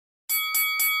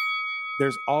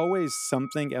there's always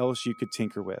something else you could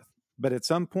tinker with. But at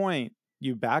some point,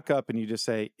 you back up and you just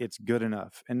say, it's good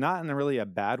enough. And not in really a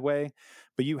bad way,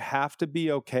 but you have to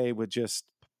be okay with just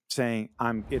saying,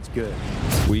 it's good.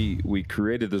 We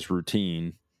created this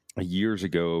routine years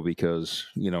ago because,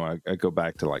 I go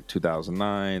back to like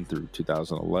 2009 through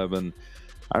 2011.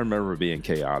 I remember being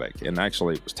chaotic. And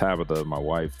actually, it was Tabitha, my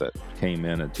wife, that came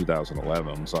in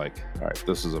 2011 and was like, all right,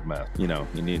 this is a mess. You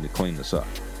need to clean this up.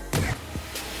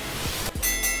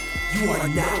 You are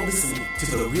now listening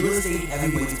to the Real Estate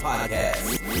Heavyweights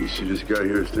Podcast. You see this guy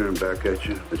here staring back at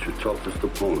you? That's your toughest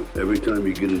opponent. Every time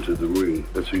you get into the ring,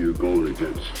 that's who you're going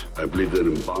against. I believe that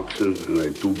in boxing, and I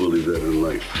do believe that in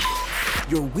life.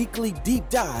 Your weekly deep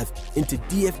dive into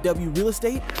DFW real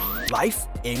estate, life,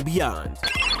 and beyond.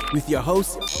 With your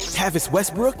hosts, Tavis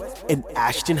Westbrook and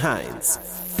Ashton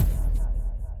Hines.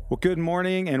 Well, good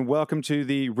morning and welcome to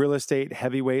the Real Estate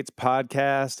Heavyweights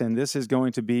Podcast. And this is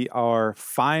going to be our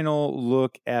final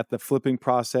look at the flipping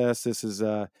process. This is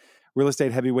Real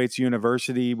Estate Heavyweights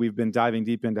University. We've been diving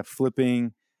deep into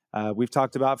flipping. We've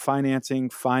talked about financing,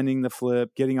 finding the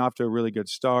flip, getting off to a really good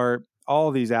start,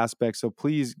 all these aspects. So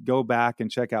please go back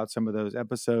and check out some of those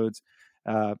episodes.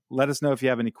 Let us know if you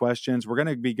have any questions. We're going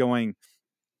to be going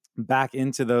back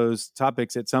into those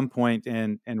topics at some point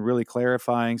and really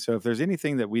clarifying. So if there's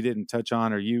anything that we didn't touch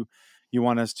on or you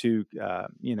want us to,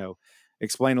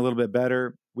 explain a little bit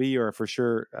better, we are for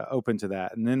sure open to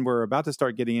that. And then we're about to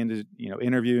start getting into,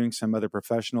 interviewing some other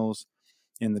professionals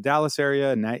in the Dallas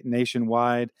area,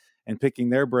 nationwide, and picking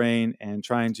their brain and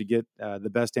trying to get the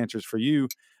best answers for you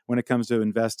when it comes to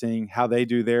investing, how they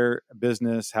do their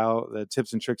business, how the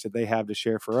tips and tricks that they have to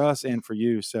share for us and for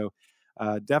you. So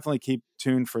definitely keep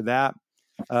tuned for that.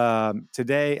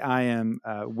 Today, I am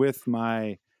with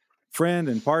my friend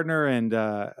and partner and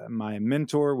my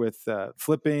mentor with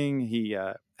flipping. He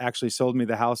actually sold me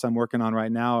the house I'm working on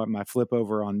right now at my flip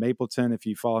over on Mapleton. If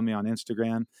you follow me on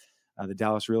Instagram, the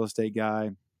Dallas real estate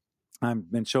guy,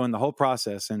 I've been showing the whole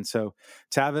process. And so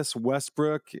Tavis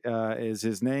Westbrook is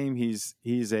his name. He's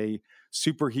a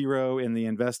superhero in the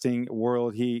investing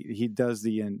world. He does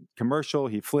the commercial,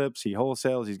 he flips, he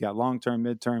wholesales, he's got long-term,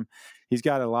 midterm. He's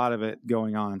got a lot of it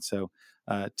going on. So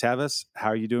Tavis, how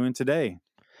are you doing today?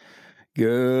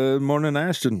 Good morning,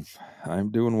 Ashton.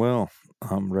 I'm doing well.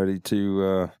 I'm ready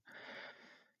to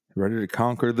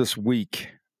conquer this week.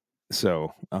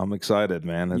 So I'm excited,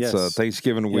 man. It's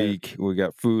Thanksgiving week. We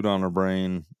got food on our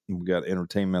brain. We got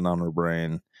entertainment on our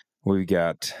brain. We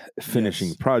got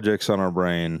finishing projects on our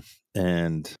brain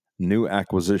and new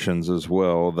acquisitions as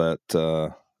well that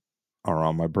are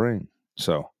on my brain.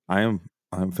 So I'm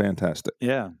fantastic.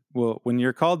 Yeah. Well, when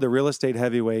you're called the Real Estate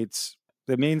Heavyweights,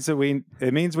 it means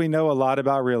we know a lot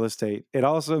about real estate. It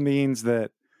also means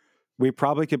that we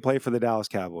probably could play for the Dallas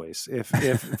Cowboys if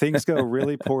things go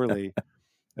really poorly.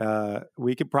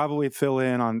 We could probably fill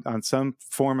in on some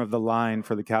form of the line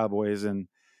for the Cowboys and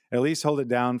at least hold it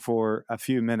down for a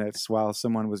few minutes while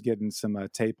someone was getting some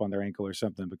tape on their ankle or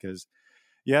something. Because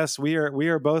yes, we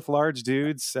are both large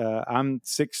dudes. I'm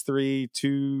 6'3",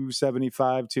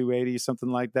 275, 280, something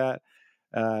like that.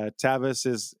 Tavis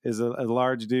is a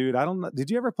large dude. I don't know. Did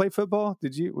you ever play football?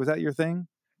 Was that your thing?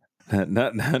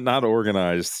 Not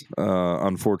organized,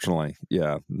 unfortunately.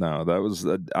 Yeah, no, that was,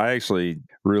 I actually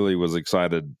really was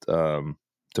excited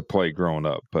to play growing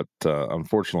up, but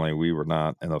unfortunately we were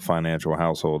not in a financial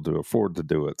household to afford to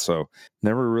do it. So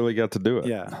never really got to do it.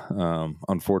 Yeah.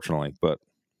 Unfortunately, but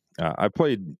I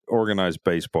played organized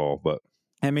baseball,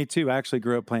 And me too. I actually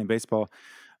grew up playing baseball.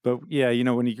 But yeah,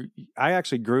 I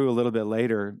actually grew a little bit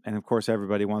later, and of course,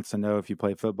 everybody wants to know if you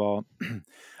play football.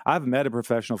 I've met a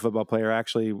professional football player.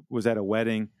 Actually, was at a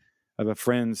wedding of a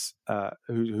friend's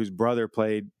whose brother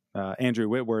played, Andrew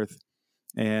Whitworth,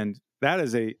 and that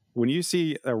is when you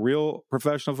see a real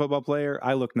professional football player,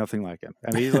 I look nothing like him.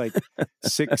 I mean, he's like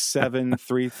 6'7",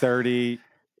 330.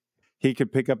 He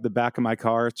could pick up the back of my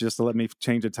car just to let me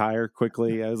change a tire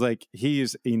quickly. I was like,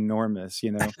 he's enormous,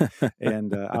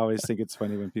 and I always think it's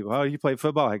funny when people, you play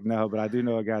football? Like, no, but I do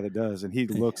know a guy that does. And he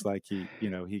looks like he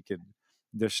could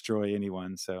destroy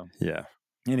anyone. So, yeah.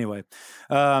 Anyway.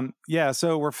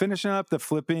 So we're finishing up the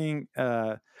flipping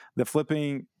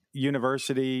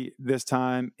university this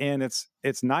time. And it's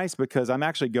nice because I'm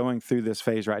actually going through this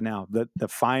phase right now, the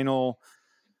final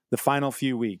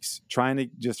few weeks, trying to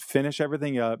just finish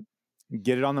everything up,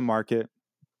 get it on the market.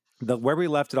 Where we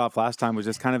left it off last time was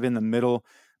just kind of in the middle,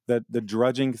 the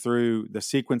drudging through, the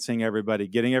sequencing everybody,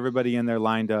 getting everybody in there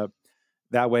lined up.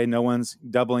 That way no one's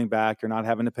doubling back. You're not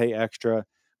having to pay extra.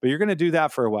 But you're going to do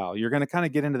that for a while. You're going to kind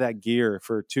of get into that gear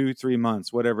for 2-3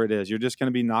 months, whatever it is. You're just going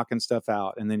to be knocking stuff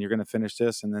out, and then you're going to finish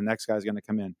this, and the next guy's going to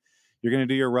come in. you're going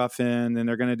to do your rough in, then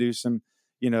they're going to do some,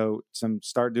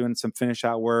 start doing some finish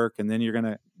out work. And then you're going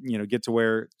to, get to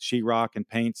where sheetrock and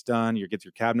paint's done. You get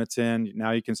your cabinets in.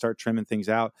 Now you can start trimming things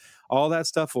out. All that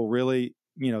stuff will really,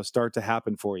 start to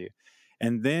happen for you.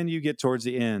 And then you get towards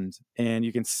the end and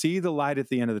you can see the light at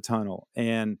the end of the tunnel,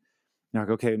 and you're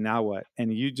like, okay, now what?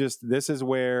 And this is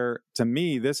where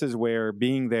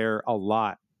being there a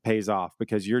lot pays off,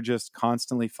 because you're just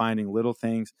constantly finding little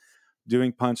things,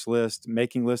 doing punch lists,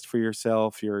 making lists for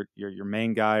yourself, your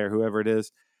main guy or whoever it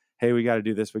is. Hey, we got to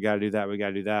do this. We got to do that. We got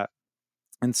to do that.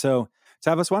 And so,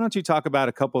 Tavis, why don't you talk about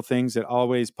a couple of things that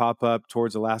always pop up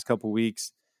towards the last couple of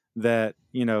weeks that,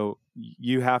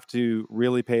 you have to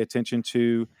really pay attention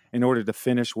to in order to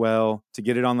finish well, to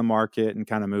get it on the market and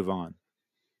kind of move on?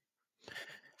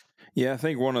 Yeah, I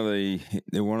think one of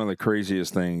the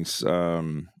craziest things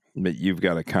that you've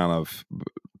got to kind of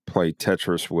play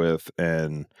Tetris with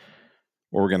and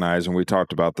organize, and we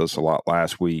talked about this a lot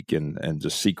last week, and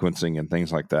just sequencing and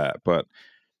things like that. But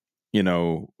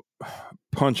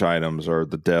punch items are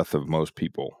the death of most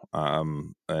people.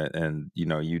 And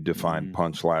you defined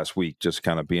punch last week, just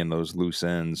kind of being those loose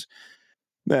ends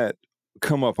that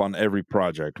come up on every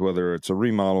project, whether it's a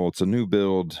remodel, it's a new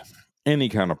build, any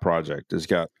kind of project has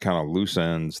got kind of loose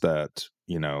ends that,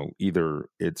 either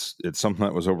it's something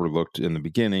that was overlooked in the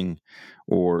beginning,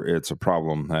 or it's a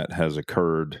problem that has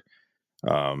occurred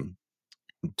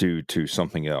due to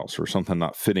something else or something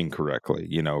not fitting correctly.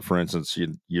 For instance,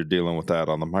 you're dealing with that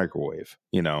on the microwave,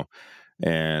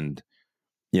 and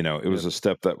it was a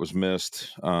step that was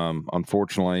missed,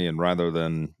 unfortunately. And rather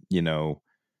than,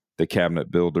 the cabinet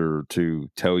builder to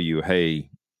tell you, hey,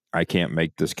 I can't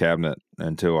make this cabinet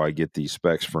until I get these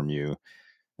specs from you,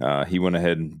 he went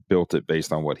ahead and built it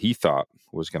based on what he thought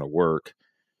was going to work.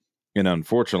 And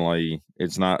unfortunately,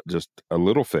 it's not just a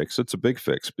little fix, it's a big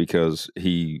fix, because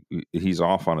he's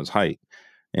off on his height.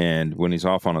 And when he's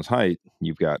off on his height,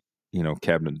 you've got,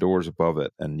 cabinet doors above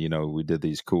it. And, we did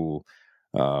these cool,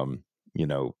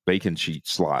 bacon sheet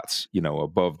slots,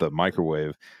 above the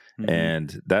microwave.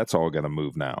 And that's all going to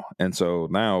move now. And so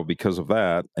now, because of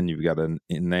that, and you've got an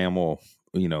enamel,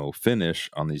 finish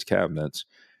on these cabinets,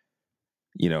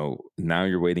 now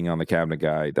you're waiting on the cabinet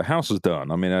guy. The house is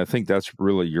done. I mean, I think that's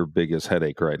really your biggest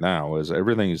headache right now, is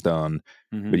everything's done,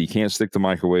 but you can't stick the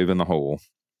microwave in the hole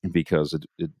because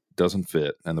it doesn't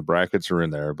fit, and the brackets are in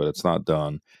there, but it's not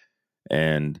done.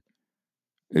 And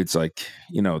it's like,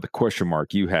 the question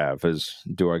mark you have is,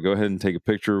 do I go ahead and take a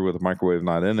picture with the microwave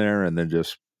not in there and then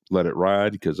just let it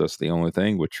ride, because that's the only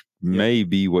thing, which may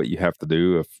be what you have to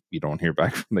do if you don't hear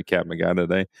back from the cabinet guy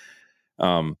today.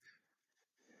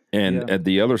 At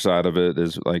the other side of it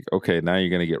is like, okay, now you're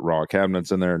going to get raw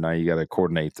cabinets in there. Now you got to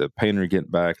coordinate the painter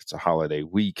getting back. It's a holiday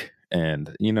week.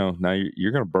 And, now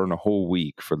you're going to burn a whole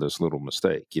week for this little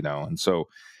mistake, And so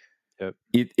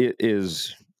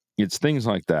it's things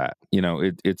like that.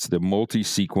 It's the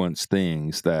multi-sequence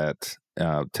things that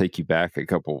take you back a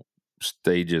couple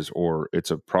stages, or it's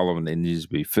a problem that needs to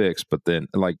be fixed. But then,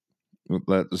 like,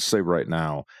 let's say right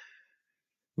now,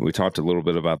 we talked a little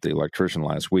bit about the electrician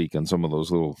last week and some of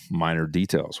those little minor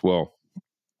details. Well,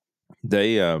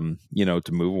 they, to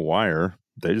move a wire,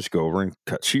 they just go over and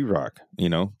cut sheetrock.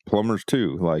 Plumbers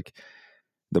too. Like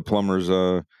the plumbers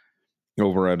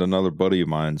over at another buddy of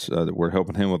mine's, that we're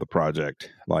helping him with a project.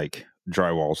 Like,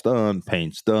 drywall's done,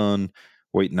 paint's done,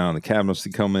 waiting on the cabinets to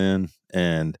come in,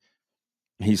 and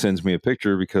he sends me a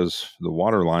picture because the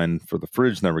water line for the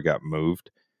fridge never got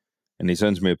moved. And he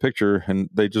sends me a picture, and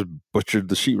they just butchered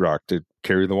the sheetrock to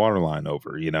carry the water line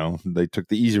over. They took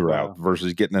the easy route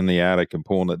versus getting in the attic and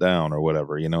pulling it down or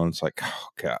whatever, and it's like, oh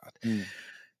God,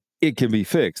 it can be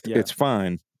fixed. Yeah. It's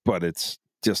fine, but it's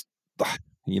just,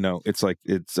 it's like,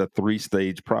 it's a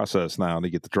 3-stage process now to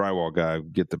get the drywall guy,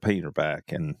 get the painter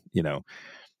back. And,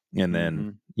 and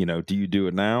then, do you do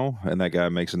it now? And that guy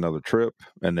makes another trip,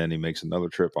 and then he makes another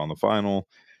trip on the final,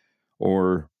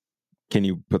 or can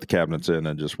you put the cabinets in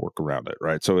and just work around it?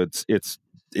 Right. So it's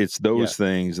those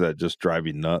things that just drive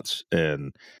you nuts.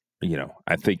 And,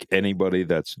 I think anybody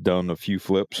that's done a few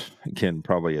flips can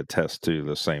probably attest to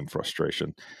the same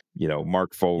frustration.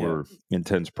 Mark Fowler,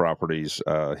 Intense Properties,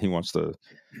 he wants to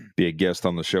be a guest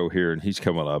on the show here, and he's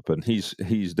coming up, and he's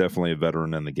definitely a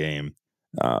veteran in the game.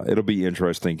 It'll be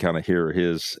interesting kind of hear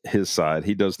his side.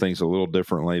 He does things a little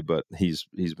differently, but he's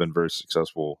been very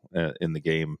successful in the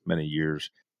game many years.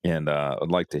 And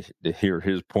I'd like to hear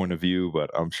his point of view,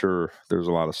 but I'm sure there's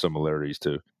a lot of similarities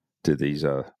to these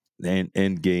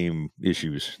end game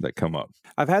issues that come up.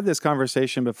 I've had this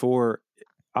conversation before,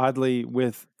 oddly,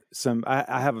 with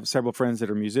I have several friends that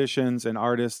are musicians and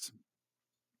artists,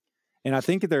 and I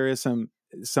think there is some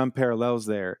some parallels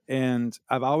there. And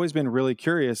I've always been really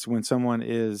curious when someone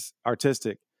is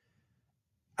artistic.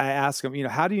 I ask them,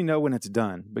 how do you know when it's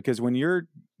done? Because when you're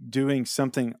doing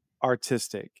something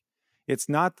artistic, it's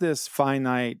not this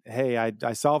finite, hey,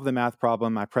 I solved the math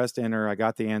problem, I pressed enter, I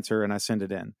got the answer, and I send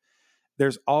it in.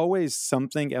 There's always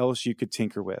something else you could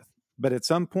tinker with. But at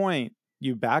some point,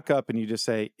 you back up and you just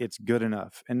say, it's good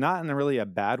enough. And not in really a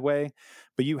bad way,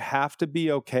 but you have to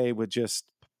be okay with just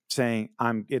saying,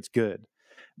 it's good.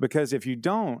 Because if you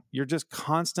don't, you're just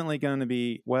constantly going to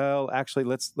be, well, actually,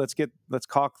 let's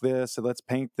caulk this, so let's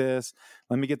paint this.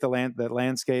 Let me get that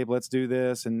landscape. Let's do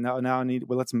this, and now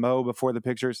let's mow before the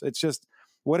pictures. It's just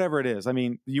whatever it is. I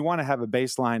mean, you want to have a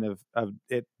baseline of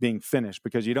it being finished,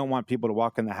 because you don't want people to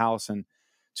walk in the house and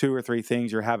 2 or 3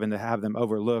 things you're having to have them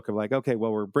overlook of like, okay,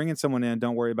 well, we're bringing someone in.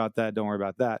 Don't worry about that. Don't worry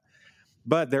about that.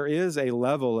 But there is a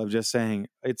level of just saying,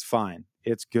 it's fine.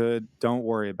 It's good. Don't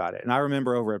worry about it. And I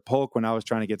remember over at Polk when I was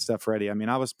trying to get stuff ready, I mean,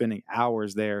 I was spending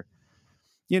hours there,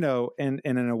 and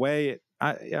in a way,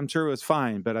 I'm sure it was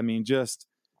fine. But I mean, just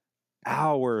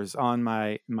hours on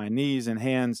my knees and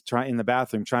hands in the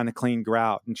bathroom trying to clean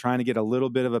grout and trying to get a little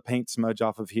bit of a paint smudge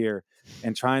off of here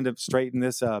and trying to straighten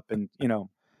this up and,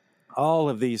 all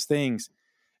of these things.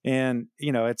 And,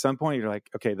 at some point you're like,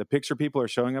 okay, the picture people are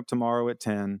showing up tomorrow at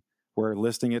 10. We're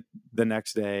listing it the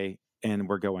next day and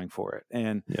we're going for it.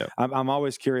 And I'm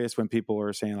always curious when people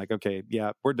are saying like, okay,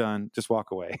 yeah, we're done. Just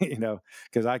walk away,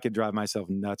 because I could drive myself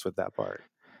nuts with that part.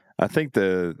 I think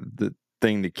the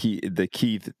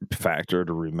key factor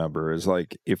to remember is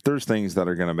like, if there's things that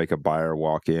are going to make a buyer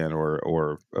walk in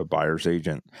or a buyer's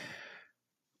agent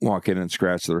walk in and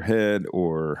scratch their head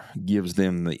or gives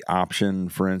them the option,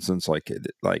 for instance, like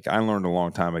I learned a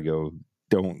long time ago,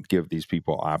 don't give these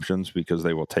people options because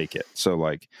they will take it. So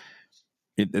like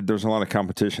there's a lot of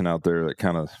competition out there that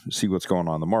kind of see what's going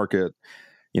on in the market.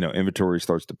 Inventory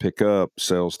starts to pick up,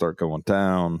 sales start going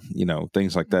down,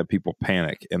 things like that. People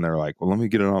panic and they're like, well, let me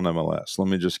get it on MLS. Let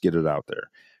me just get it out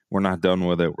there. We're not done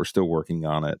with it. We're still working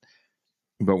on it.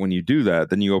 But when you do that,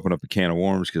 then you open up a can of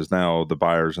worms, because now the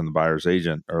buyers and the buyer's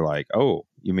agent are like, oh,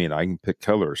 you mean I can pick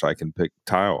colors, I can pick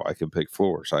tile, I can pick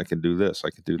floors, I can do this, I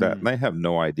can do that. And they have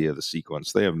no idea the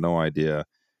sequence. They have no idea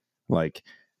like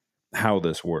how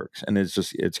this works. And it's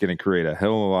going to create a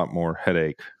hell of a lot more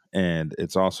headache. And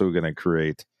it's also going to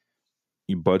create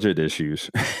budget issues,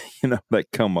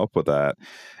 that come up with that.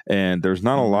 And there's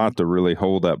not a lot to really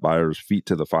hold that buyer's feet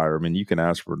to the fire. I mean, you can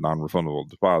ask for non-refundable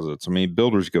deposits. I mean,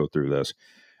 builders go through this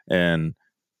and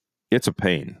it's a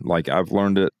pain. Like I've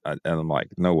learned it and I'm like,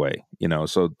 no way,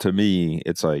 so to me,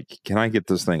 it's like, can I get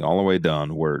this thing all the way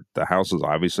done where the house is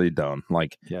obviously done?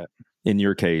 Like in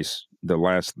your case, the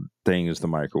last thing is the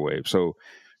microwave. So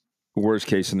worst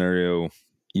case scenario,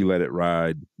 you let it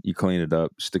ride, you clean it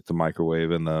up, stick the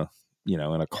microwave in the, in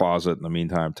a closet in the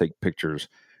meantime, take pictures,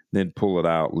 then pull it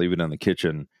out, leave it in the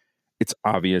kitchen. It's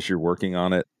obvious you're working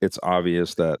on it. It's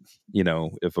obvious that,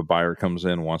 if a buyer comes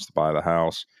in, wants to buy the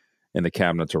house and the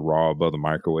cabinets are raw above the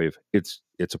microwave, it's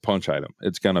a punch item.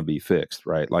 It's going to be fixed,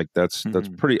 right? Like that's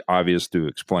pretty obvious to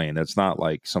explain. It's not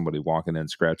like somebody walking in,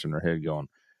 scratching their head going,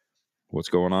 what's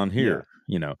going on here?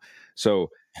 So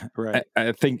right.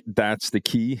 I think that's the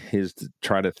key, is to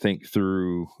try to think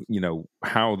through,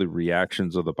 how the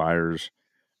reactions of the buyers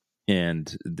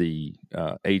and the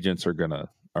agents are gonna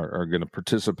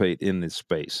participate in this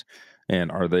space,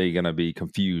 and are they gonna be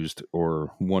confused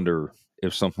or wonder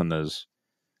if something is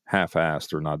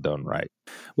half-assed or not done right?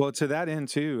 Well, to that end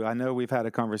too, I know we've had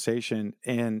a conversation,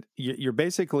 and you're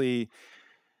basically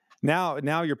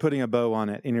now you're putting a bow on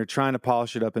it and you're trying to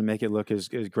polish it up and make it look as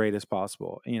great as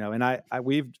possible. And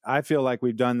I feel like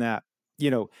we've done that.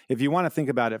 If you want to think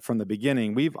about it from the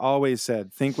beginning, we've always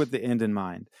said, think with the end in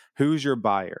mind. Who's your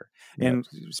buyer? Yep. And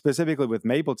specifically with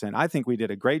Mapleton, I think we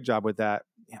did a great job with that.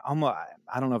 Almost,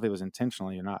 I don't know if it was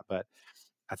intentionally or not, but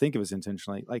I think it was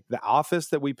intentionally. Like the office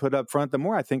that we put up front, the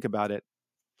more I think about it,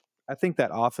 I think that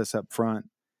office up front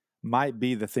might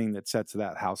be the thing that sets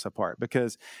that house apart,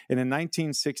 because in a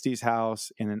 1960s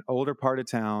house in an older part of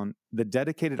town, the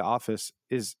dedicated office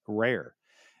is rare.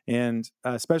 And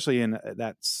especially in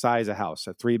that size of house,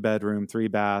 a 3-bedroom,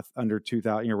 3-bath, under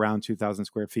 2,000, around 2,000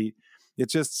 square feet.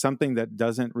 It's just something that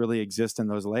doesn't really exist in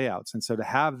those layouts. And so to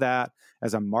have that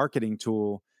as a marketing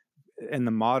tool in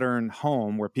the modern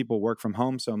home where people work from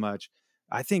home so much,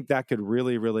 I think that could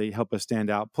really, really help us stand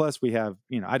out. Plus we have,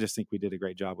 I just think we did a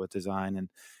great job with design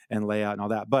and layout and all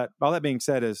that. But all that being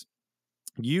said is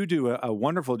you do a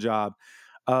wonderful job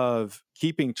of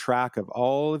keeping track of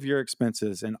all of your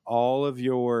expenses and all of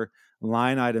your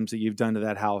line items that you've done to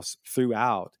that house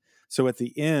throughout. So at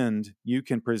the end, you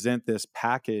can present this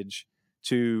package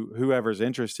to whoever's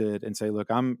interested and say, look,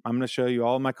 I'm going to show you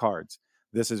all my cards.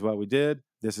 This is what we did.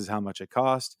 This is how much it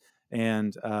cost.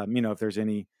 And, if there's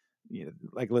any,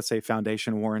 like, let's say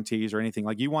foundation warranties or anything,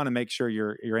 like, you want to make sure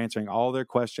you're answering all their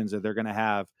questions that they're going to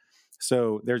have.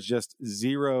 So there's just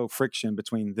zero friction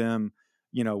between them,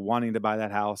 wanting to buy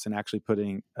that house and actually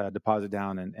putting a deposit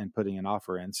down and putting an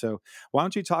offer in. So why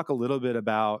don't you talk a little bit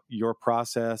about your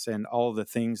process and all the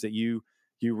things that you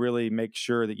really make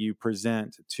sure that you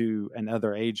present to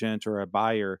another agent or a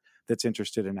buyer that's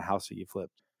interested in a house that you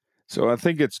flipped? So I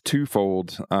think it's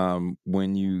twofold.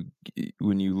 When you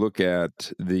look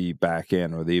at the back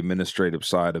end or the administrative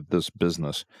side of this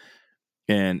business,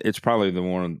 and it's probably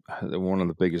one of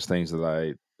the biggest things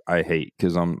that I hate,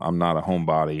 because I'm not a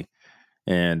homebody,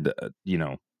 and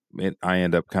I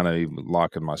end up kind of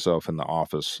locking myself in the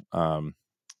office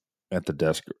at the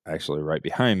desk, actually right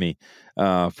behind me,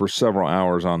 for several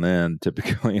hours on end,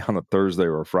 typically on a Thursday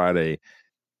or a Friday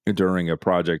during a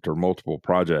project or multiple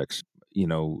projects,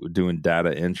 doing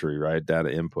data entry, right? Data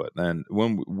input. And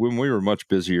when we were much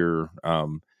busier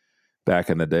back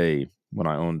in the day, when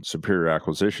I owned Superior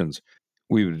Acquisitions,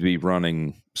 we would be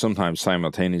running sometimes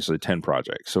simultaneously 10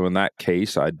 projects. So in that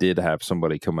case, I did have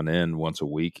somebody coming in once a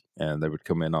week, and they would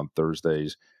come in on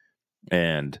Thursdays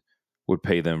and would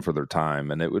pay them for their time.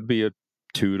 And it would be a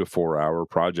 2 to 4 hour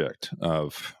project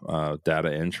of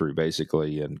data entry,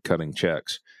 basically, and cutting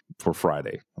checks for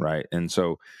Friday, right? And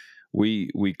so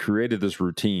we created this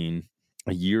routine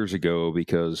years ago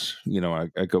because,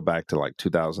 I go back to like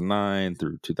 2009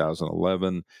 through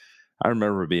 2011. I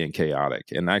remember being chaotic.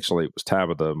 And actually, it was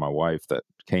Tabitha, my wife, that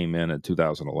came in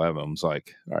 2011 and was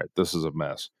like, all right, this is a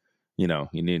mess. You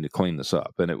need to clean this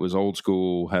up. And it was old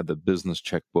school, had the business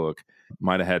checkbook,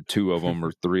 might have had 2 of them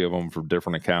or 3 of them for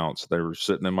different accounts. They were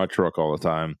sitting in my truck all the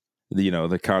time.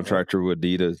 The contractor would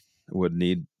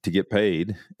need to get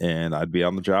paid, and I'd be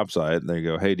on the job site, and they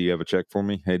go, hey, do you have a check for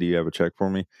me? Hey, do you have a check for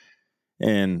me?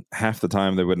 And half the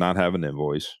time they would not have an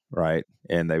invoice, right?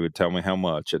 And they would tell me how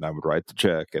much, and I would write the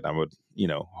check, and I would,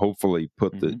 hopefully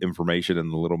put the information in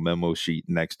the little memo sheet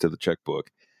next to the checkbook.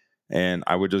 And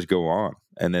I would just go on.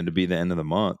 And then to be the end of the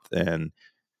month, and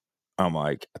I'm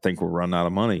like, I think we're running out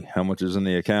of money. How much is in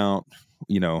the account?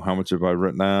 How much have I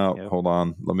written out? Yep. Hold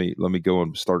on. Let me go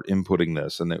and start inputting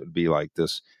this. And it would be like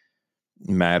this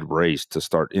mad race to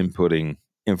start inputting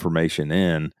information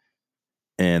in.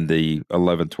 And the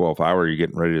 11th, 12th hour, you're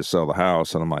getting ready to sell the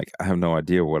house. And I'm like, I have no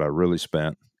idea what I really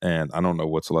spent. And I don't know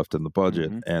what's left in the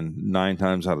budget. And 9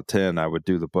 times out of 10, I would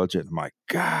do the budget. I'm like,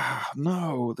 God,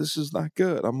 no, this is not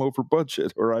good. I'm over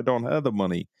budget, or I don't have the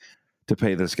money to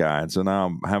pay this guy. And so now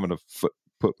I'm having to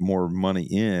put more money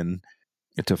in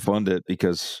to fund it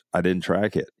because I didn't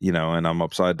track it, and I'm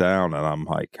upside down, and I'm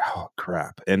like, oh,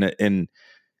 crap. And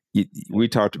we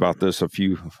talked about this a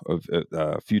few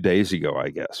days ago, I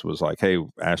guess. Was like, hey,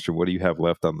 Ashton, what do you have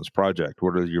left on this project?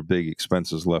 What are your big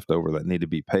expenses left over that need to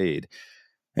be paid?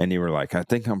 And you were like, I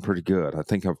think I'm pretty good. I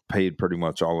think I've paid pretty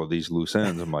much all of these loose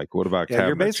ends. I'm like, what about cabinets?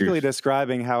 You're basically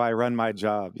describing how I run my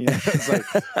job. It's like,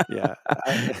 yeah.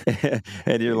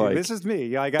 And you're like, this is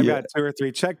me. I've got 2 or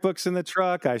 3 checkbooks in the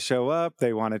truck. I show up.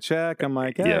 They want to check. I'm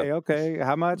like, hey, okay,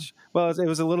 how much? Well, it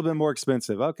was a little bit more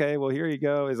expensive. Okay, well, here you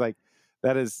go. It's like,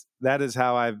 that is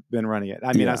how I've been running it.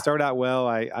 I mean, I start out well.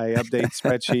 I update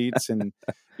spreadsheets and,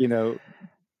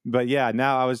 but yeah,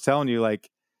 now I was telling you, like,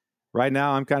 right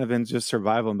now I'm kind of in just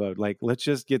survival mode. Like, let's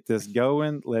just get this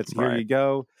going. Here you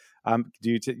go. Let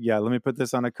me put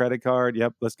this on a credit card.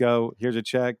 Yep. Let's go. Here's a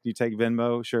check. Do you take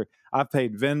Venmo? Sure. I've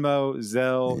paid Venmo,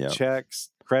 Zelle,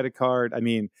 checks, credit card. I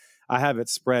mean, I have it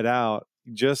spread out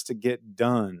just to get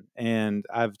done. And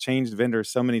I've changed vendors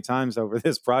so many times over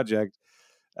this project.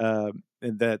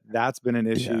 That's been an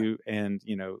issue, and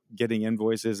getting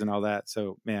invoices and all that.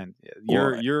 So, man,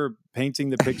 you're painting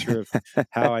the picture of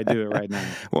how I do it right now.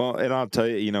 Well, and I'll tell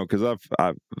you, because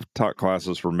I've taught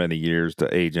classes for many years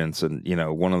to agents, and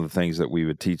one of the things that we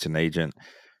would teach an agent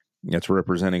that's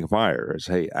representing a buyer is,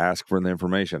 hey, ask for the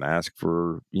information, ask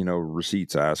for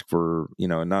receipts, ask for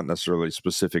not necessarily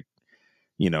specific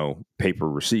paper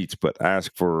receipts, but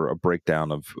ask for a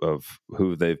breakdown of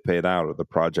who they've paid out of the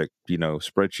project,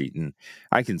 spreadsheet. And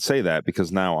I can say that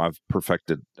because now I've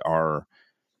perfected our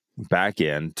back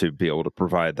end to be able to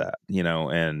provide that,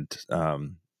 and,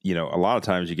 a lot of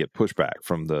times you get pushback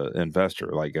from the investor,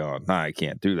 like, oh, no, I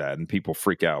can't do that. And people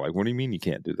freak out. Like, what do you mean you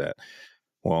can't do that?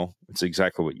 Well, it's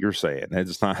exactly what you're saying.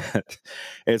 It's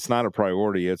not a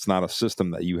priority. It's not a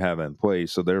system that you have in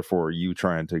place. So therefore, you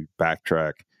trying to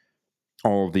backtrack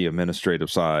all of the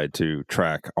administrative side to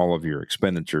track all of your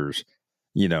expenditures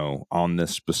on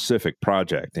this specific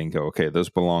project and go, okay, this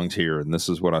belongs here, and this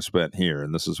is what I spent here,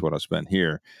 and this is what I spent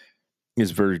here,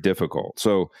 is very difficult.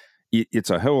 So it's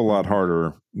a hell of a lot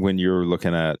harder when you're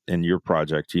looking at in your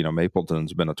project.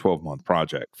 Mapleton's been a 12-month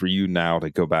project for you now to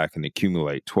go back and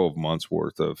accumulate 12 months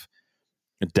worth of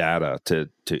data to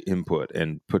input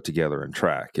and put together and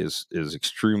track is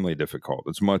extremely difficult.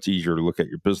 It's much easier to look at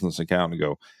your business account and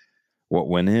go, what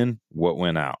went in, what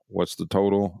went out, what's the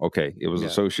total? Okay, it was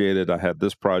associated. I had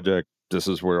this project. This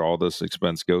is where all this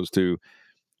expense goes to.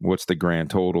 What's the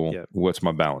grand total? What's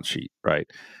my balance sheet, right?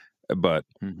 But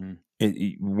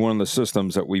one of the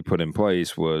systems that we put in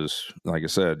place was, like I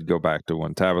said, go back to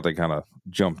when Tabitha kind of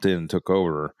jumped in and took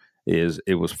over, is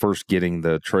it was first getting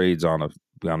the trades on a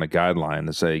guideline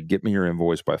to say, get me your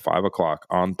invoice by 5:00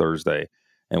 on Thursday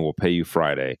and we'll pay you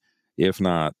Friday. If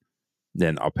not,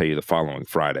 then I'll pay you the following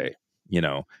Friday,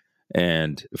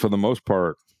 and for the most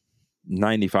part,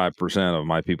 95% of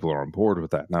my people are on board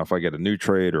with that. Now, if I get a new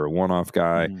trade or a one-off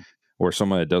guy or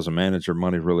somebody that doesn't manage their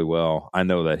money really well, I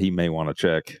know that he may want to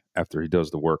check after he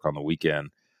does the work on the weekend,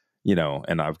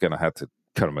 and I'm going to have to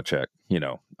cut him a check,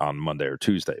 on Monday or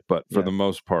Tuesday. But for the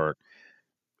most part,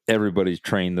 everybody's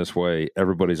trained this way.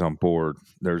 Everybody's on board.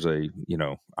 There's I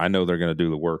know they're going to do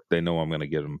the work. They know I'm going to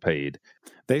get them paid.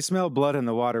 They smell blood in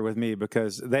the water with me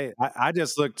because I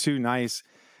just look too nice.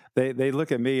 They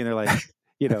look at me and they're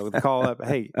like, call up,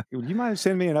 hey, would you mind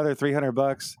sending me another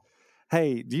 $300?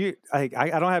 Hey, do you? I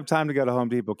don't have time to go to Home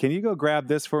Depot. Can you go grab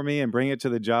this for me and bring it to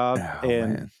the job? Oh,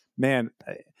 and man,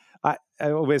 I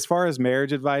as far as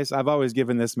marriage advice, I've always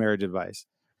given this marriage advice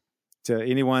to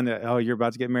anyone that, you're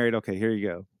about to get married. Okay, here you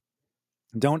go.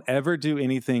 Don't ever do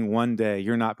anything one day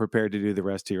you're not prepared to do the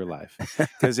rest of your life.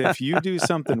 Because if you do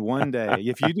something one day,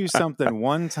 if you do something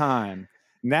one time,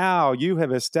 now you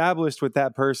have established with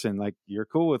that person, like you're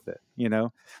cool with it,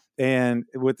 And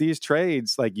with these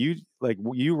trades,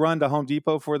 you run to Home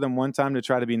Depot for them one time to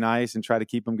try to be nice and try to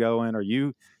keep them going, or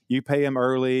you pay them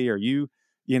early, or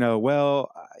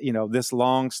this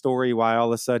long story why all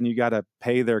of a sudden you got to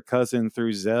pay their cousin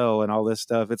through Zelle and all this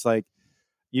stuff. It's like,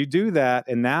 you do that,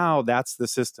 and now that's the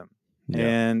system. Yeah.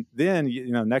 And then,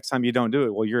 next time you don't do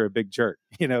it, well, you're a big jerk.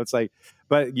 It's like,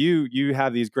 but you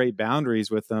have these great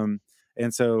boundaries with them.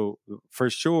 And so for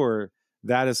sure,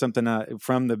 that is something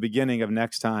from the beginning of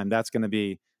next time, that's going to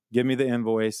be, give me the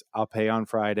invoice, I'll pay on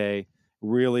Friday,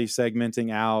 really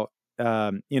segmenting out.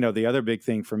 The other big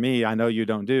thing for me, I know you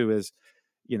don't do, is,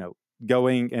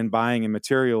 going and buying in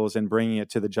materials and bringing it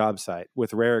to the job site,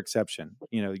 with rare exception.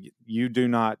 You do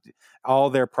not,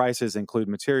 all their prices include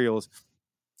materials.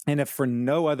 And if for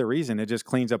no other reason, it just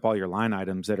cleans up all your line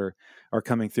items that are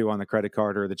coming through on the credit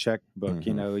card or the checkbook.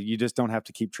 You just don't have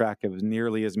to keep track of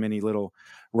nearly as many little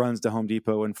runs to Home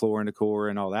Depot and Floor and Decor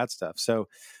and all that stuff. So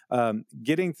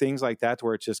getting things like that to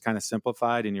where it's just kind of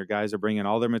simplified and your guys are bringing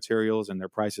all their materials and their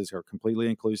prices are completely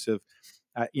inclusive,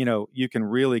 you can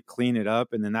really clean it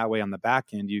up. And then that way on the back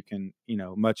end, you can,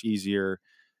 much easier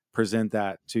present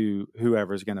that to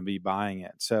whoever's going to be buying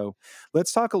it. So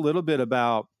let's talk a little bit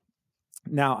about,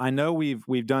 now, I know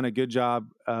we've done a good job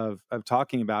of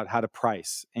talking about how to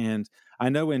price. And I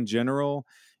know in general,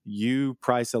 you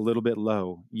price a little bit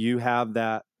low. You have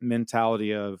that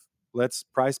mentality of, let's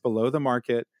price below the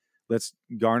market. Let's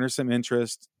garner some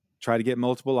interest, try to get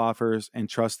multiple offers, and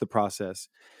trust the process.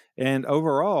 And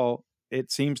overall,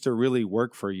 it seems to really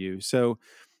work for you. So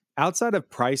outside of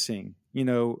pricing,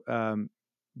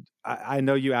 I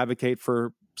know you advocate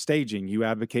for staging, you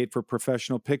advocate for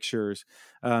professional pictures.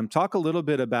 Talk a little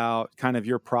bit about kind of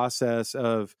your process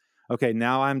of, okay,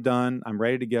 now I'm done, I'm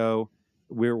ready to go.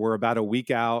 We're about a week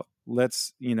out.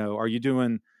 Let's, are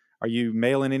you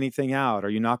mailing anything out? Are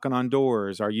you knocking on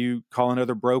doors? Are you calling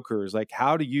other brokers? Like,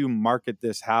 how do you market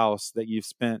this house that you've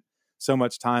spent so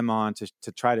much time on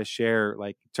to try to share,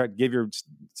 try to give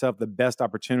yourself the best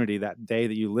opportunity that day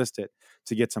that you list it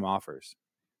to get some offers?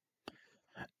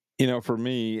 For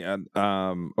me,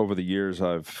 over the years,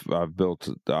 I've built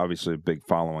obviously a big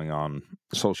following on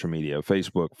social media,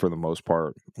 Facebook for the most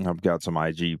part. I've got some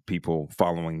IG people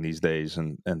following these days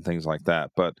and things like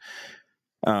that. But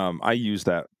I use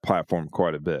that platform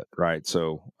quite a bit, right?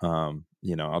 So,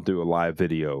 I'll do a live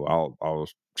video. I'll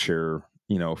share,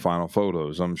 final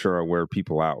photos. I'm sure I wear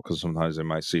people out because sometimes they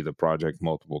might see the project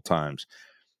multiple times.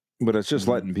 But it's just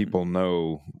letting people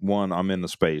know, one, I'm in the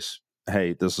space.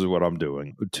 Hey, this is what I'm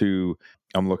doing. Two,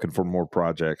 I'm looking for more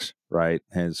projects, right?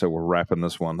 And so we're wrapping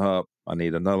this one up. I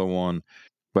need another one,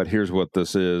 but here's what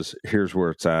this is. Here's where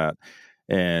it's at.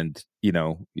 And,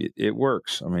 it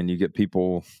works. I mean, you get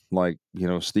people like,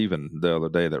 Steven the other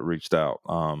day that reached out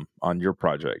on your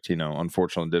project,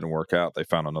 unfortunately it didn't work out. They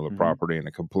found another property in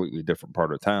a completely different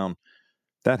part of town.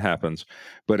 That happens,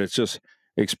 but it's just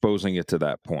exposing it to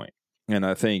that point. And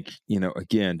I think,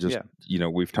 again, just,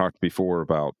 we've talked before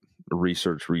about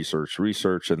research,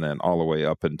 and then all the way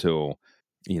up until,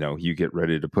 you get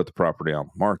ready to put the property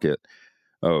on the market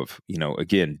of,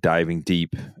 again, diving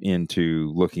deep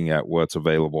into looking at what's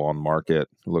available on market,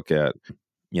 look at,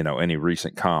 any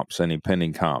recent comps, any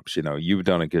pending comps. You've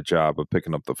done a good job of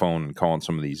picking up the phone and calling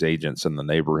some of these agents in the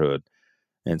neighborhood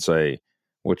and say,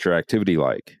 what's your activity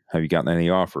like? Have you gotten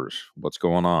any offers? What's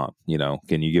going on?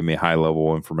 Can you give me high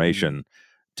level information?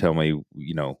 Tell me,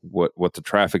 what the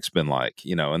traffic's been like,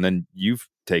 and then you've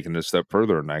taken it a step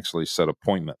further and actually set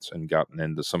appointments and gotten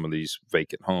into some of these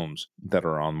vacant homes that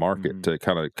are on market to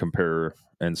kind of compare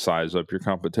and size up your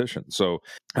competition. So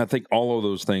I think all of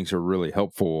those things are really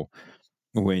helpful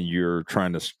when you're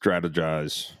trying to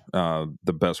strategize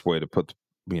the best way to put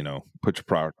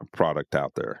your product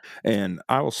out there. And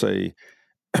I will say,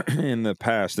 in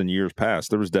years past,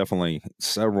 there was definitely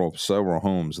several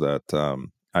homes that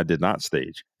I did not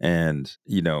stage. And,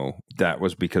 that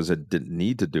was because I didn't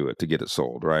need to do it to get it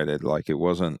sold, right? It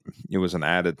was an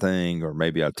added thing, or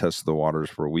maybe I tested the waters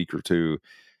for a week or two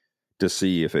to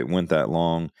see if it went that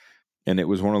long. And it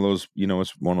was one of those,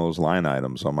 it's one of those line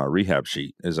items on my rehab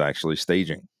sheet is actually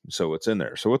staging. So it's in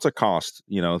there. So it's a cost,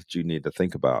 that you need to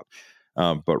think about.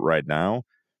 But right now,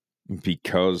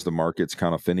 because the market's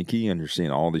kind of finicky and you're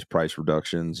seeing all these price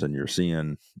reductions and you're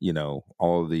seeing,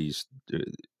 all of these,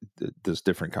 this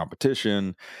different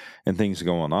competition and things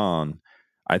going on,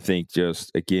 I think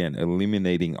just, again,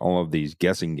 eliminating all of these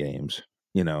guessing games,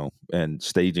 and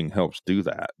staging helps do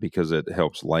that because it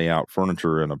helps lay out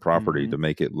furniture in a property to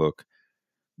make it look,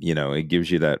 it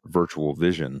gives you that virtual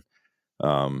vision.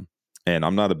 And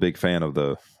I'm not a big fan of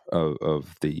the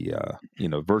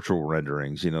virtual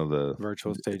renderings, the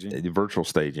virtual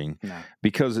staging,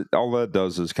 because all that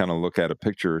does is kind of look at a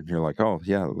picture and you're like, oh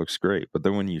yeah, it looks great. But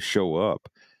then when you show up,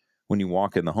 when you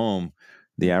walk in the home,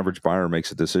 the average buyer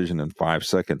makes a decision in 5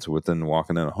 seconds within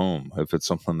walking in a home if it's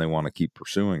something they want to keep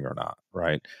pursuing or not,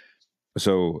 right?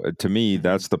 So to me,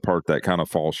 that's the part that kind of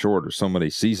falls short. If somebody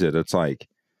sees it, it's like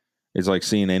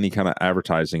seeing any kind of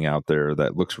advertising out there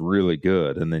that looks really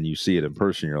good, and then you see it in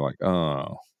person, you're like,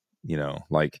 oh,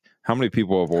 like how many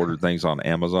people have ordered things on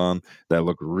Amazon that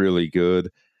look really good,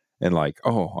 and like,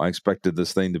 oh, I expected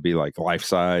this thing to be like life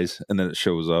size, and then it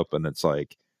shows up and it's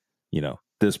like,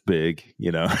 this big,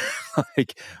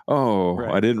 like, oh,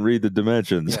 right. I didn't read the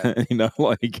dimensions,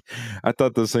 like I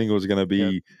thought this thing was going to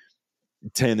be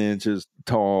 10 inches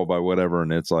tall by whatever,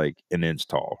 and it's like an inch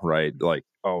tall, right? Like,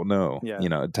 oh no.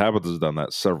 Tabitha's done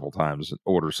that several times,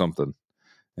 order something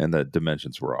and the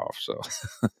dimensions were off. So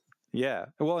yeah.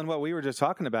 Well, and what we were just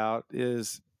talking about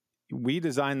is we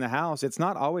design the house. It's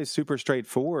not always super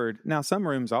straightforward. Now, some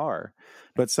rooms are,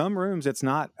 but some rooms it's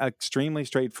not extremely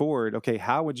straightforward. Okay,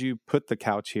 how would you put the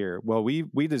couch here? Well,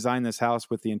 we designed this house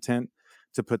with the intent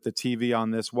to put the TV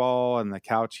on this wall and the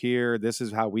couch here. This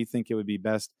is how we think it would be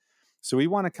best. So we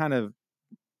want to kind of,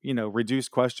 reduce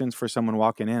questions for someone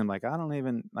walking in. Like, I don't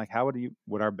even like, how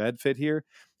would our bed fit here?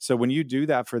 So when you do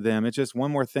that for them, it's just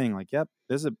one more thing. Like, yep,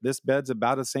 this bed's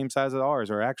about the same size as ours,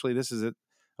 or actually this is a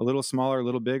little smaller, a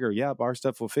little bigger. Yep, our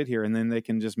stuff will fit here, and then they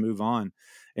can just move on.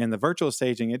 And the virtual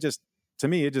staging, to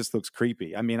me, it just looks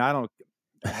creepy. I mean,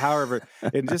 however,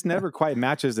 it just never quite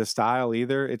matches the style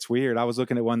either. It's weird. I was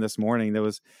looking at one this morning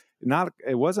that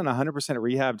it wasn't 100%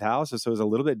 rehabbed house, so it was a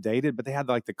little bit dated, but they had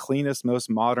like the cleanest, most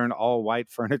modern, all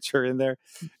white furniture in there.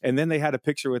 And then they had a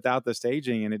picture without the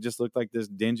staging, and it just looked like this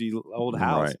dingy old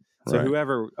house. Right, so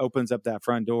whoever opens up that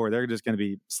front door, they're just going to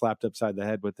be slapped upside the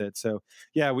head with it. So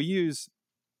yeah, we use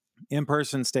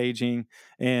in-person staging,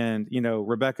 and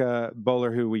Rebecca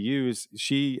Bowler, who we use,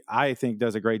 I think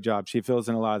does a great job. She fills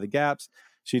in a lot of the gaps.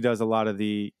 She does a lot of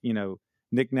the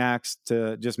knickknacks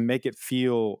to just make it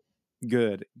feel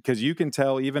good, because you can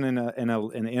tell even in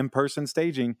an in-person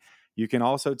staging, you can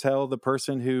also tell the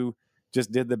person who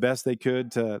just did the best they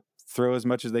could to throw as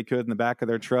much as they could in the back of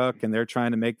their truck, and they're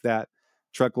trying to make that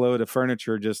truckload of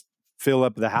furniture just fill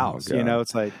up the house.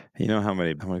 It's like, how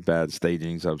many bad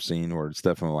stagings I've seen where it's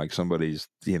definitely like somebody's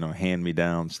hand me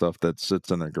down stuff that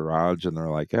sits in their garage, and they're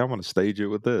like, hey, I want to stage it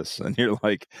with this, and you're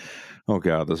like, oh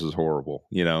god, this is horrible.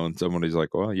 And somebody's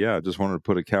like, well, yeah, I just wanted to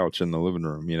put a couch in the living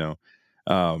room.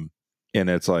 And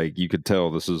it's like, you could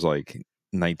tell this is like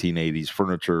 1980s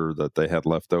furniture that they had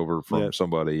left over from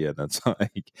somebody, and it's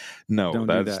like, no,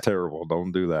 that's terrible.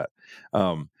 Don't do that.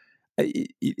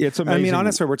 It's amazing. I mean,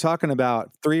 honestly, we're talking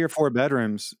about 3 or 4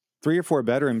 bedrooms. 3 or 4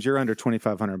 bedrooms, you're under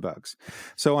 $2,500.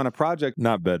 So on a project,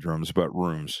 not bedrooms, but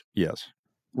rooms. Yes,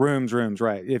 rooms,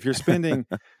 right? If you're spending,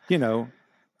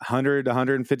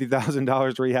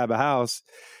 $150,000 to rehab a house,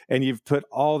 and you've put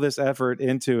all this effort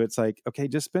into it's like, okay,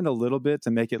 just spend a little bit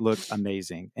to make it look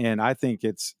amazing. And I think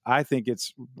it's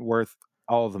worth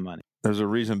all the money. There's a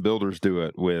reason builders do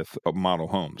it with model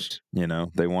homes.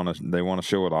 They want to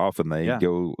show it off, and they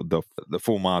go the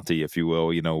full Monty, if you will.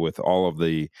 With all of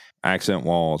the accent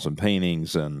walls and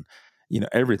paintings and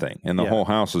everything, and the whole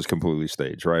house is completely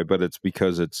staged, right? But it's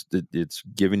because it's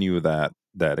giving you that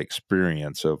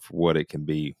experience of what it can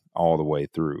be all the way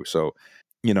through. So,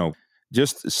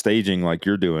 just staging like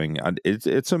you're doing,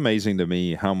 it's amazing to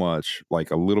me how much like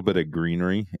a little bit of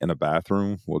greenery in a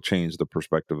bathroom will change the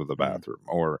perspective of the bathroom,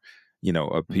 or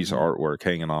a piece of artwork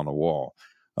hanging on a wall.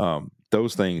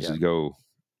 Those things go,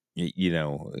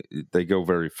 they go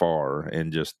very far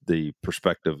in just the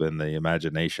perspective and the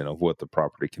imagination of what the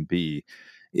property can be.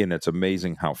 And it's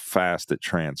amazing how fast it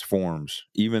transforms.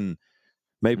 Even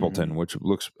Mapleton, which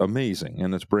looks amazing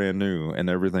and it's brand new and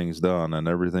everything's done and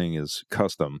everything is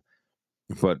custom,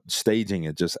 but staging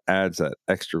it just adds that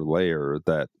extra layer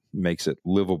that makes it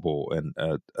livable and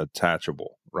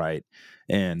attachable, right?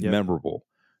 And memorable.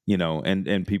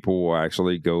 And people will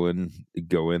actually go in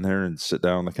there and sit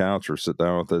down on the couch or sit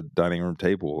down at the dining room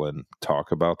table and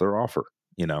talk about their offer,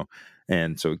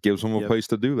 and so it gives them a place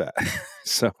to do that.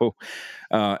 So,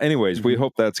 anyways, we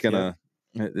hope that's gonna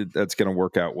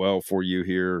work out well for you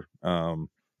here.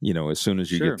 As soon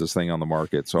as you get this thing on the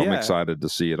market. So I'm excited to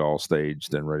see it all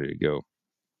staged and ready to go.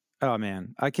 Oh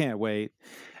man, I can't wait.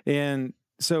 And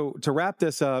so to wrap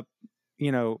this up,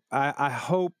 I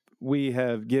hope we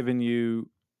have given you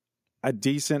a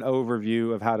decent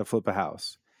overview of how to flip a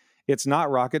house. It's not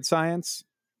rocket science.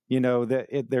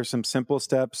 There's some simple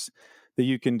steps that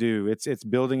you can do. It's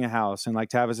building a house. And like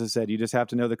Tavis has said, you just have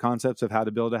to know the concepts of how to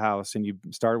build a house, and you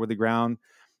start with the ground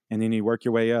and then you work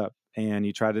your way up, and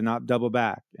you try to not double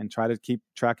back and try to keep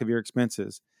track of your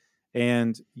expenses.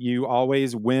 And you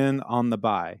always win on the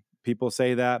buy. People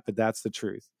say that, but that's the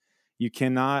truth. You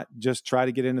cannot just try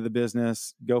to get into the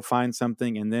business, go find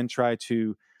something, and then try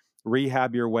to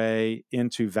rehab your way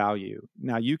into value.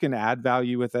 Now you can add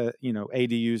value with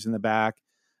ADUs in the back,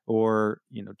 or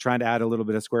trying to add a little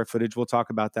bit of square footage. We'll talk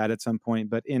about that at some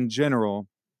point. But in general,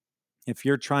 if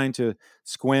you're trying to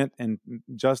squint and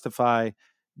justify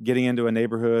getting into a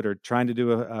neighborhood or trying to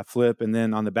do a flip, and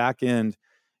then on the back end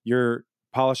you're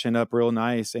polishing up real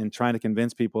nice and trying to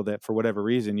convince people that for whatever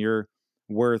reason you're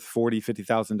worth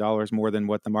 $40,000-$50,000 more than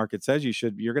what the market says you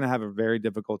should, you're going to have a very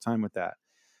difficult time with that.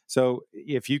 So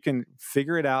if you can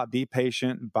figure it out, be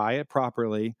patient, buy it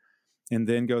properly, and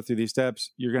then go through these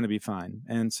steps, you're going to be fine.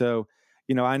 And so,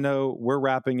 I know we're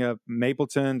wrapping up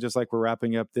Mapleton just like we're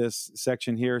wrapping up this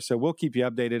section here. So we'll keep you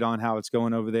updated on how it's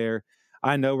going over there.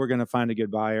 I know we're going to find a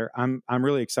good buyer. I'm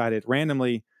really excited.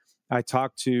 Randomly, I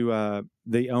talked to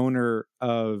the owner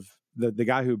of the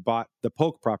guy who bought the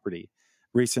Polk property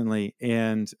recently,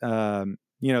 and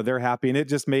they're happy, and it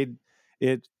just made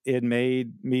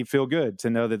me feel good to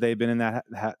know that they've been in that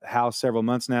house several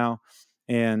months now,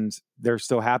 and they're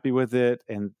still happy with it.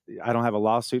 And I don't have a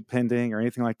lawsuit pending or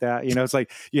anything like that. It's like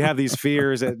you have these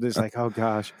fears that it's like, oh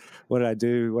gosh, what did I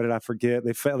do? What did I forget?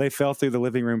 They fell through the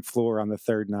living room floor on the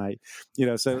third night.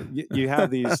 So you have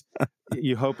these.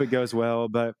 You hope it goes well,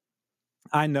 but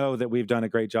I know that we've done a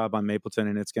great job on Mapleton,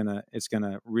 and it's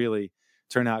gonna really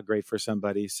turn out great for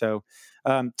somebody. So,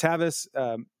 Tavis,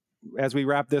 as we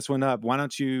wrap this one up, why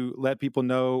don't you let people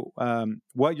know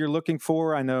what you're looking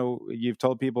for? I know you've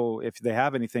told people if they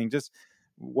have anything, just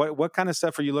what kind of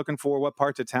stuff are you looking for? What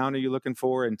parts of town are you looking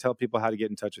for? And tell people how to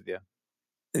get in touch with you.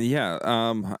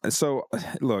 Yeah. So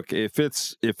look, if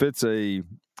it's a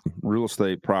real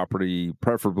estate property,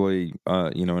 preferably,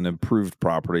 an improved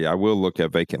property, I will look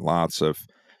at vacant lots if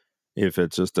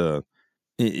it's just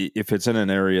if it's in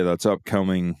an area that's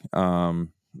upcoming,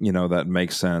 that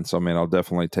makes sense. I mean, I'll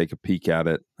definitely take a peek at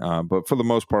it. But for the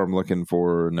most part, I'm looking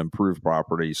for an improved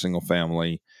property, single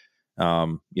family.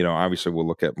 Obviously we'll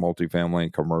look at multifamily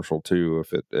and commercial too,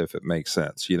 if it makes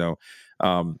sense.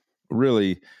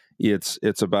 Really,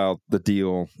 it's about the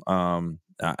deal.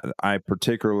 I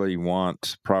particularly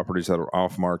want properties that are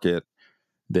off market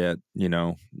that,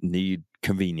 need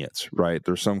convenience, right?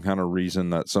 There's some kind of reason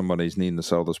that somebody's needing to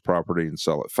sell this property and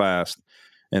sell it fast,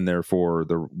 and therefore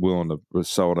they're willing to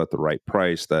sell it at the right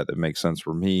price, that it makes sense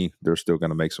for me. They're still going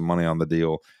to make some money on the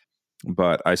deal.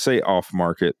 But I say off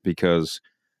market because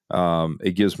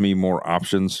It gives me more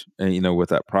options, with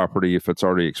that property. If it's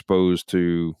already exposed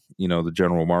to, the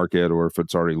general market, or if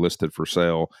it's already listed for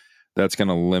sale, that's going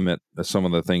to limit some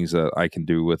of the things that I can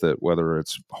do with it, whether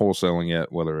it's wholesaling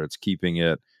it, whether it's keeping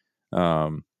it,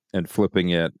 and flipping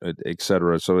it, et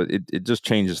cetera. So it just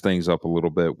changes things up a little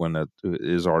bit when it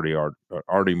is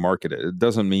already marketed. It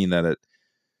doesn't mean that it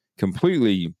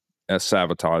completely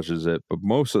sabotages it, but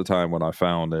most of the time what I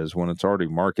found is when it's already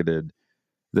marketed,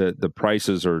 the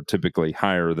prices are typically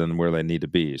higher than where they need to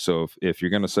be. So if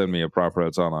you're going to send me a property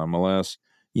that's on MLS,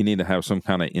 you need to have some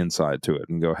kind of insight to it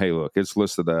and go, hey, look, it's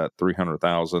listed at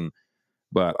 $300,000,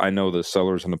 but I know the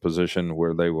seller's in a position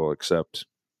where they will accept,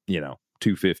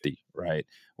 $250, right?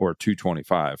 Or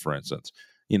 $225, for instance.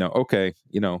 Okay,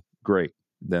 great.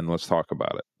 Then let's talk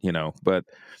about it, but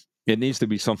it needs to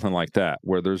be something like that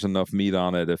where there's enough meat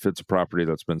on it. If it's a property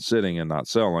that's been sitting and not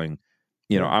selling,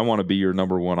 I want to be your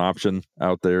number one option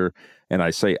out there. And I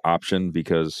say option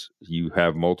because you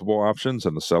have multiple options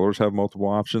and the sellers have multiple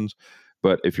options.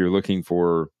 But if you're looking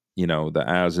for, the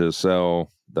as is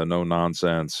sell, the no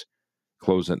nonsense,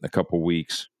 close it in a couple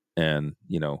weeks, and,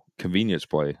 convenience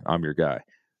play, I'm your guy.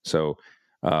 So,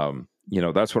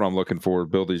 that's what I'm looking for.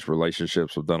 Build these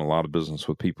relationships. I've done a lot of business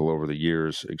with people over the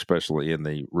years, especially in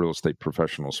the real estate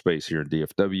professional space here in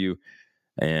DFW.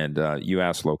 And you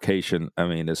asked location. I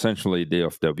mean, essentially,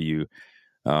 DFW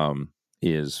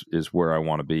is where I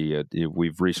want to be.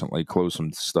 We've recently closed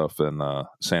some stuff in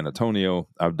San Antonio.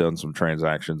 I've done some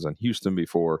transactions in Houston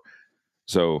before.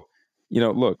 So,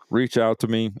 look, reach out to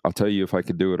me. I'll tell you if I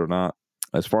could do it or not.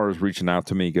 As far as reaching out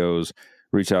to me goes,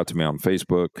 reach out to me on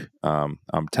Facebook.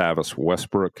 I'm Tavis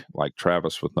Westbrook, like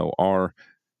Travis with no R.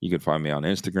 You can find me on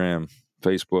Instagram,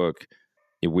 Facebook.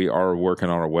 We are working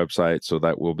on our website, so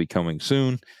that will be coming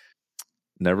soon.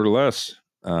 Nevertheless,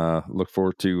 look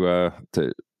forward to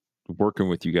working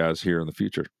with you guys here in the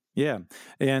future. Yeah.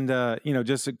 And,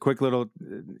 just a quick little,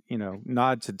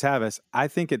 nod to Tavis. I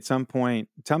think at some point,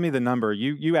 tell me the number.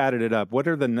 You added it up.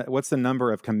 What's the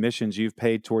number of commissions you've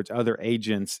paid towards other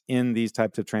agents in these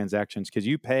types of transactions? Because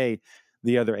you pay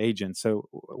the other agents. So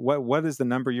what is the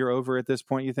number you're over at this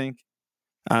point, you think?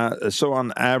 So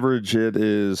on average, it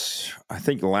is, I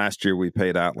think last year we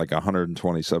paid out like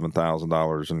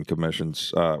 $127,000 in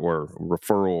commissions or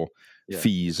referral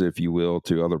fees, if you will,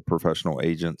 to other professional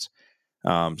agents.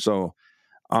 So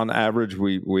on average,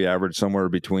 we average somewhere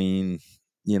between,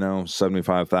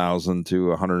 $75,000 to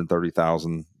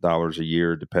 $130,000 a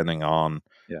year, depending on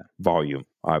volume,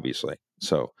 obviously.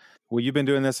 So, well, you've been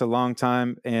doing this a long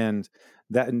time, and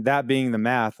that being the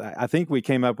math, I think we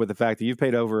came up with the fact that you've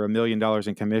paid over $1 million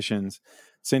in commissions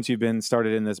since you've been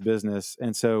started in this business.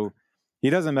 And so he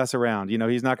doesn't mess around.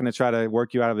 He's not going to try to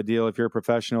work you out of a deal if you're a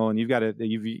professional and you've got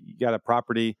a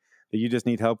property that you just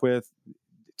need help with.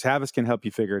 Tavis can help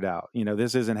you figure it out.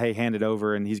 This isn't, hey, hand it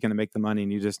over and he's going to make the money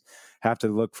and you just have to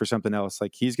look for something else.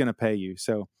 Like, he's going to pay you.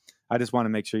 So I just want to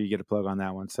make sure you get a plug on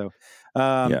that one. So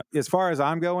as far as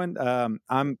I'm going,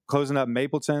 I'm closing up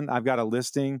Mapleton. I've got a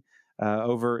listing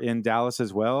over in Dallas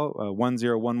as well,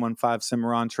 10115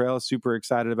 Cimarron Trail. Super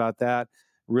excited about that.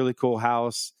 Really cool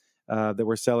house that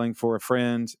we're selling for a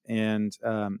friend. And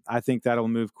I think that'll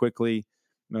move quickly.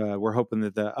 We're hoping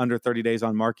that the under 30 days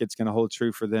on market's going to hold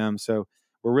true for them. So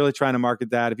we're really trying to market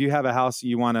that. If you have a house that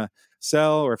you want to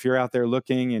sell, or if you're out there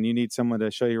looking and you need someone to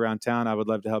show you around town, I would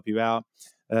love to help you out.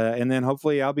 And then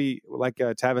hopefully I'll be, like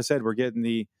Tavis said, we're getting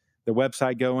the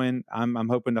website going. I'm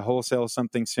hoping to wholesale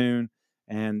something soon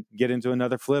and get into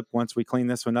another flip once we clean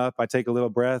this one up. I take a little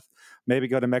breath, maybe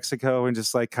go to Mexico and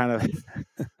just like kind of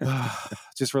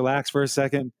just relax for a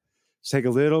second. Just take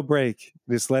a little break.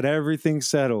 Just let everything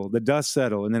settle, the dust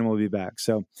settle, and then we'll be back.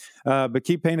 So, but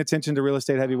keep paying attention to Real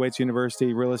Estate Heavyweights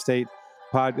University, Real Estate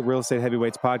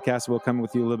Heavyweights podcast. We'll come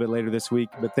with you a little bit later this week.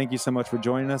 But thank you so much for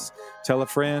joining us. Tell a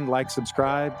friend, like,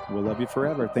 subscribe. We'll love you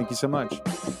forever. Thank you so much.